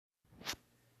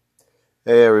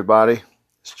Hey everybody,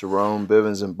 it's Jerome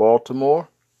Bivens in Baltimore,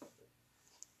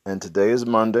 and today is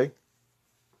Monday.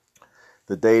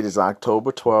 The date is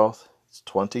October 12th, it's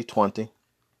 2020,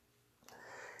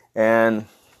 and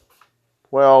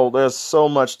there's so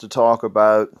much to talk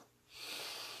about.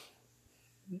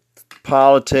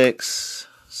 Politics,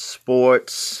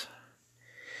 sports,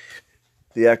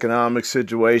 the economic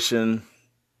situation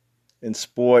in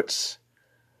sports.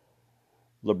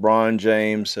 LeBron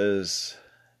James has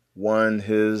won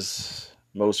his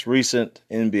most recent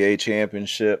NBA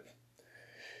championship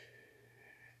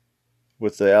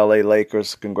with the LA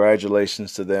Lakers.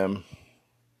 Congratulations to them.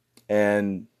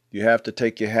 And you have to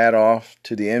take your hat off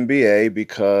to the NBA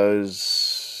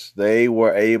because they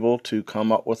were able to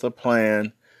come up with a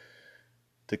plan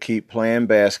to keep playing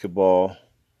basketball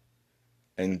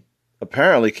and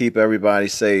apparently keep everybody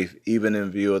safe, even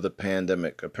in view of the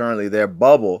pandemic. Apparently their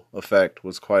bubble effect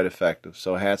was quite effective.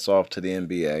 So hats off to the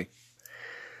NBA.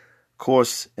 Of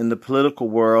course, in the political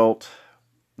world,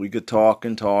 we could talk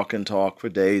and talk and talk for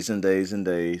days and days and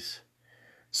days.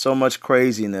 So much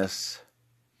craziness.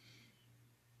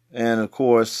 And of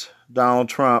course, Donald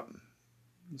Trump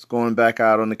is going back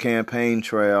out on the campaign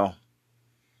trail.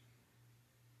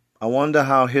 I wonder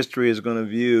how history is going to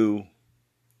view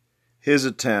his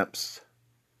attempts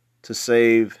to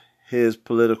save his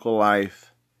political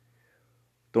life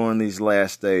during these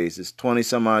last days. It's 20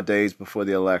 some odd days before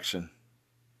the election.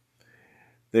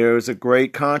 There is a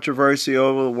great controversy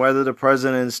over whether the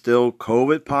president is still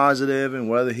COVID positive and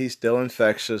whether he's still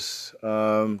infectious.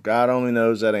 God only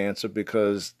knows that answer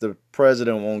because the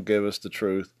president won't give us the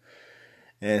truth.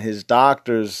 And his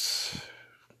doctors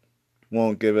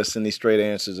won't give us any straight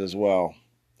answers as well.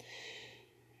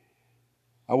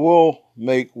 I will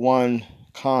make one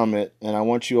comment, and I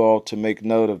want you all to make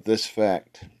note of this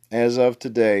fact. As of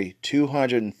today,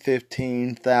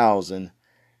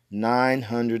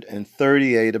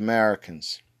 215,938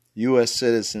 Americans, U.S.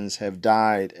 citizens, have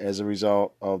died as a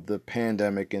result of the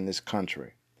pandemic in this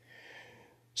country.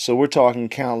 So we're talking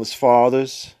countless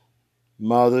fathers,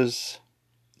 mothers,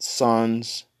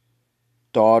 sons,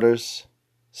 daughters,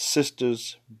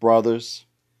 sisters, brothers.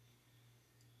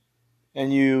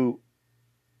 And you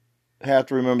have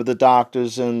to remember the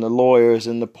doctors and the lawyers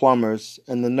and the plumbers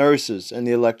and the nurses and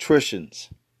the electricians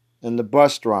and the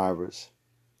bus drivers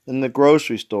and the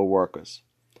grocery store workers.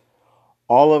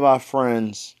 All of our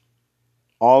friends,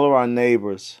 all of our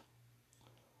neighbors,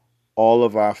 all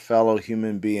of our fellow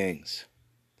human beings.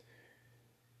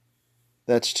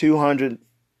 That's 200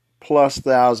 plus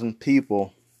thousand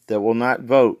people that will not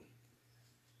vote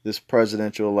this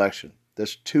presidential election.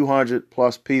 There's 200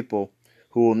 plus people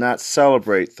who will not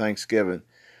celebrate Thanksgiving.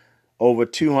 Over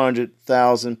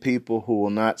 200,000 people who will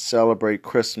not celebrate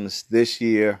Christmas this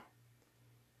year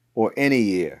or any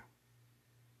year.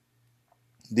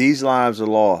 These lives are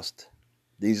lost.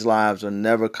 These lives are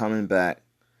never coming back.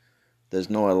 There's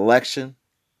no election.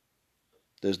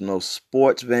 There's no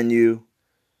sports venue.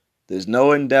 There's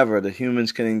no endeavor that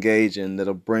humans can engage in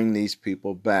that'll bring these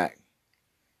people back.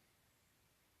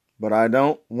 But I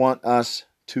don't want us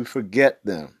to forget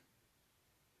them.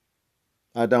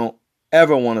 I don't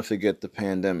ever want to forget the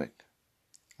pandemic.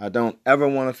 I don't ever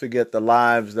want to forget the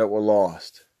lives that were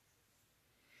lost.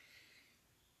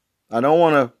 I don't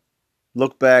want to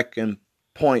look back and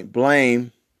point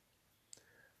blame,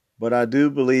 but I do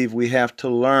believe we have to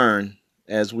learn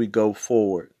as we go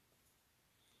forward.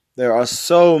 There are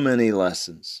so many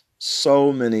lessons.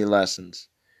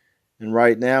 And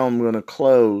right now I'm going to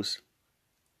close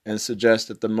and suggest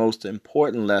that the most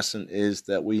important lesson is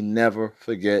that we never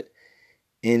forget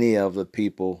any of the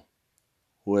people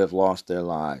who have lost their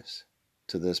lives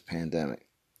to this pandemic.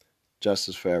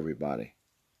 Justice for everybody.